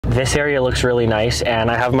This area looks really nice,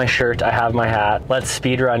 and I have my shirt, I have my hat. Let's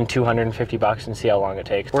speed run 250 bucks and see how long it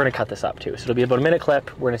takes. We're gonna cut this up too. So it'll be about a minute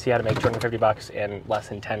clip. We're gonna see how to make 250 bucks in less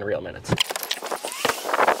than 10 real minutes.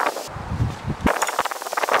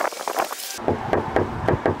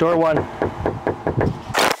 Door 1.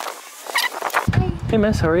 Hi. Hey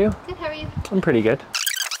miss, how are you? Good, how are you? I'm pretty good.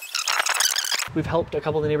 We've helped a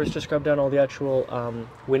couple of the neighbors to scrub down all the actual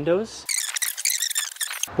windows.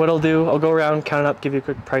 What I'll do, I'll go around, count it up, give you a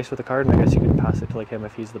quick price with a card, and I guess you can pass it to like him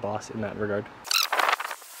if he's the boss in that regard.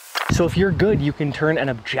 So if you're good, you can turn an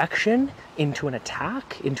objection into an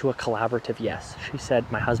attack, into a collaborative yes. She said,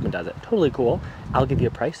 my husband does it. Totally cool. I'll give you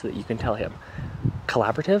a price so that you can tell him.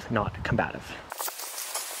 Collaborative, not combative.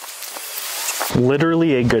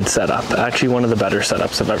 Literally a good setup. Actually one of the better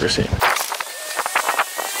setups I've ever seen.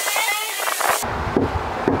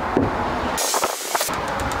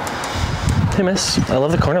 Hey miss, I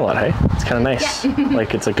love the corner lot, hey? It's kind of nice. Yeah.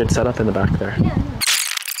 Like it's a good setup in the back there. Yeah.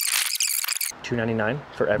 $2.99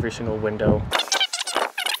 for every single window.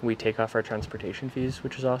 We take off our transportation fees,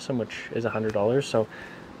 which is awesome, which is $100. So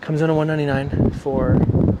comes in at $199 for...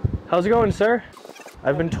 How's it going, sir?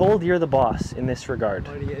 I've been told you're the boss in this regard.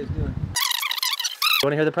 What are you guys doing? You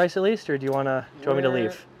want to hear the price at least, or do you want me to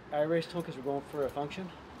leave? I raised told because we're going for a function.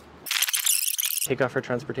 Take off our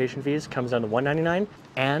transportation fees, comes down to $199,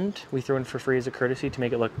 and we throw in for free as a courtesy to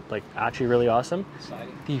make it look like actually really awesome.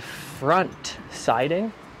 Siding. The front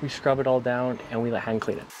siding, we scrub it all down and we hand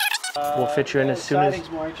clean it. We'll fit you in as soon as...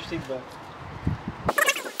 Siding's more interesting, but...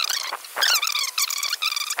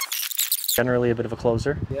 Generally a bit of a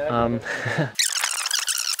closer. Yeah,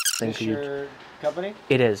 is this your company?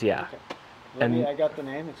 It is, yeah. Okay. I got the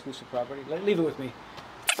name, exclusive property. Leave it with me.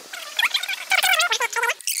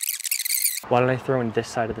 Why don't I throw in this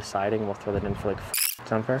side of the siding? We'll throw that in for like...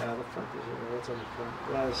 Sound fair? The front is what's on the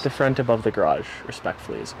front? The front above the garage,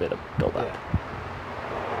 respectfully, is a bit of build-up.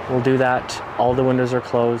 Yeah. We'll do that. All the windows are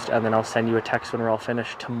closed, and then I'll send you a text when we're all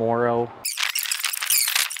finished tomorrow.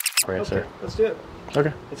 Great, sir. Let's do it.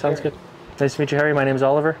 Okay, sounds good. Nice to meet you, Harry. My name's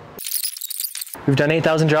Oliver. We've done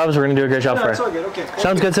 8,000 jobs. We're going to do a great job for you. It's all good. Okay.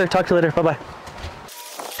 Sounds good, sir. Talk to you later. Bye-bye.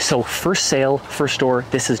 So first sale, first door,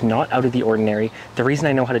 this is not out of the ordinary. The reason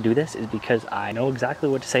I know how to do this is because I know exactly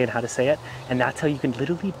what to say and how to say it, and that's how you can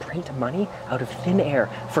literally print money out of thin air.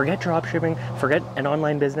 Forget drop shipping, forget an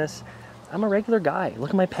online business. I'm a regular guy. Look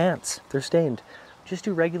at my pants. They're stained. Just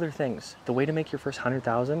do regular things. The way to make your first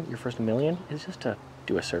 100,000, your first 1 million, is just to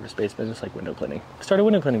do a service-based business like window cleaning. Start a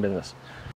window cleaning business.